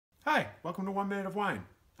Hi, welcome to 1 Minute of Wine.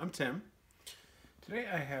 I'm Tim. Today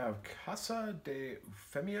I have Casa de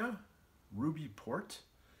Eufémia Ruby Port.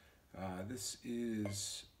 This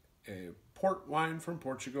is a port wine from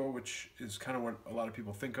Portugal, which is kind of what a lot of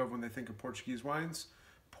people think of when they think of Portuguese wines.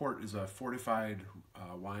 Port is a fortified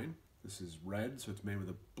wine. This is red, so it's made with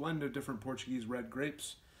a blend of different Portuguese red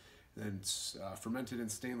grapes. Then it's fermented in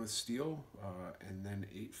stainless steel and then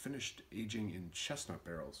finished aging in chestnut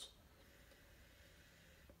barrels.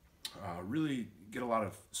 Really get a lot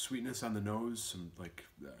of sweetness on the nose, some like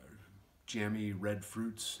jammy red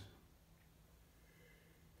fruits.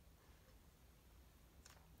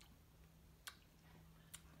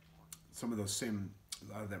 Some of those same,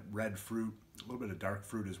 that red fruit, a little bit of dark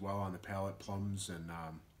fruit as well on the palate, plums and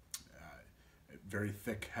very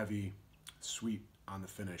thick, heavy, sweet on the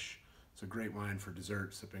finish. It's a great wine for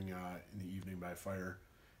dessert, sipping in the evening by fire.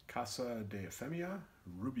 Casa de Eufémia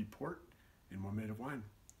Ruby Port in 1 Minute of Wine.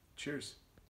 Cheers.